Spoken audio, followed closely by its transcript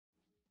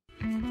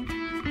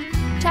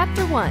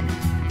Chapter 1.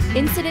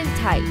 Incident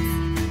Types.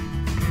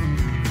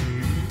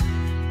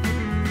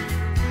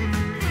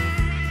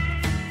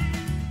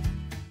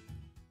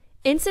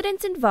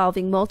 Incidents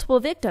involving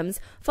multiple victims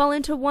fall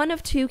into one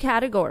of two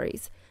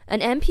categories: an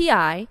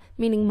MPI,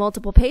 meaning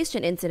multiple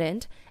patient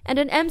incident, and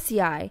an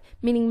MCI,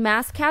 meaning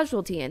mass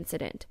casualty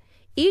incident.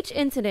 Each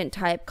incident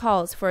type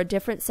calls for a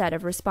different set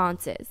of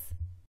responses.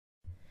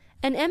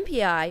 An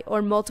MPI,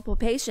 or multiple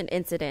patient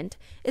incident,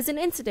 is an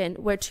incident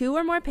where two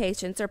or more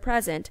patients are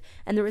present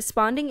and the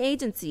responding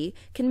agency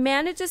can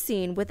manage a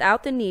scene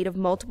without the need of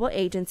multiple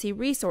agency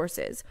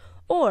resources,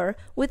 or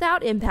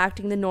without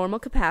impacting the normal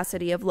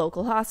capacity of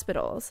local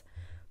hospitals.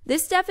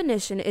 This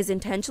definition is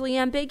intentionally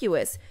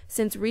ambiguous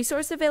since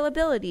resource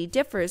availability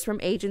differs from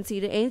agency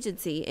to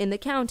agency in the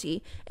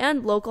county,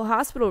 and local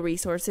hospital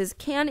resources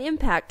can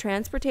impact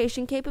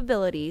transportation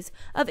capabilities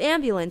of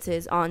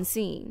ambulances on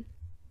scene.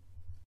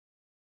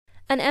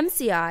 An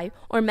MCI,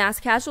 or mass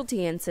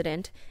casualty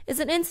incident, is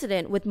an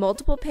incident with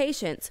multiple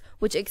patients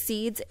which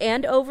exceeds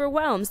and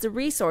overwhelms the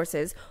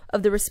resources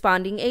of the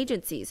responding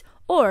agencies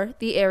or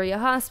the area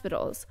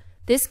hospitals.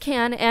 This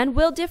can and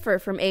will differ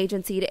from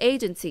agency to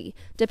agency,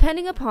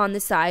 depending upon the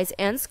size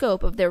and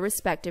scope of their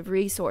respective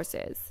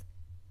resources.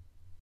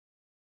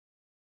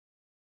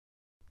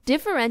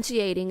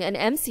 Differentiating an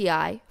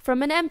MCI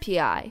from an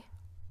MPI.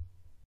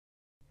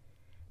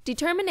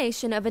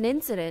 Determination of an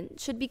incident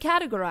should be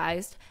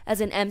categorized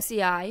as an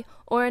MCI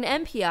or an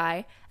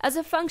MPI as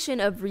a function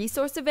of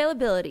resource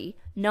availability,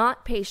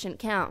 not patient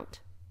count.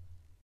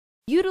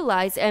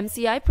 Utilize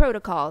MCI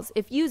protocols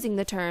if using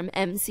the term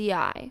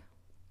MCI.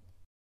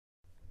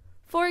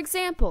 For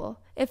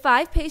example, a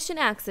 5-patient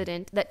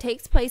accident that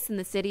takes place in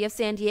the city of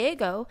San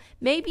Diego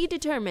may be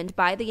determined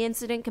by the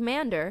incident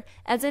commander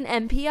as an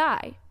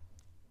MPI.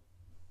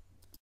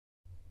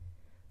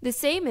 The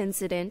same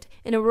incident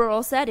in a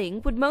rural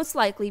setting would most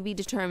likely be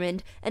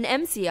determined an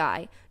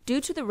MCI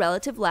due to the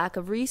relative lack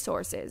of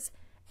resources.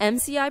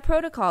 MCI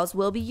protocols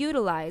will be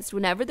utilized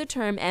whenever the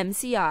term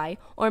MCI,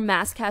 or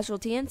mass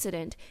casualty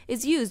incident,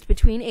 is used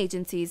between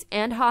agencies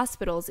and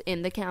hospitals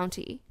in the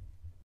county.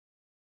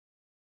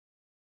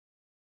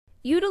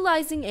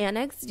 Utilizing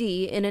Annex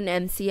D in an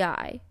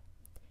MCI.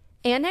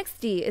 Annex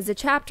D is a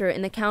chapter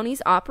in the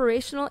county's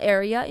Operational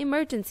Area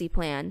Emergency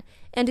Plan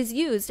and is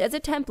used as a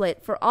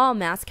template for all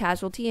mass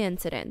casualty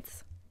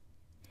incidents.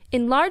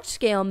 In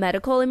large-scale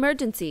medical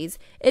emergencies,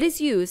 it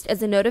is used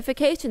as a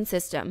notification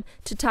system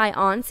to tie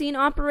on-scene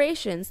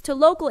operations to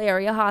local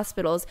area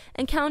hospitals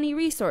and county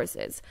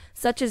resources,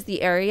 such as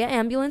the Area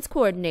Ambulance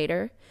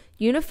Coordinator,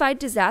 Unified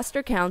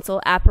Disaster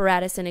Council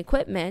apparatus and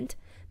equipment,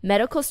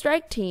 medical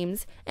strike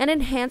teams, and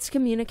enhanced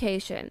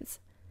communications.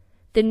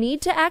 The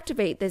need to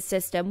activate this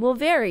system will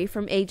vary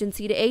from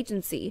agency to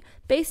agency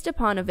based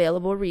upon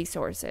available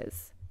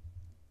resources.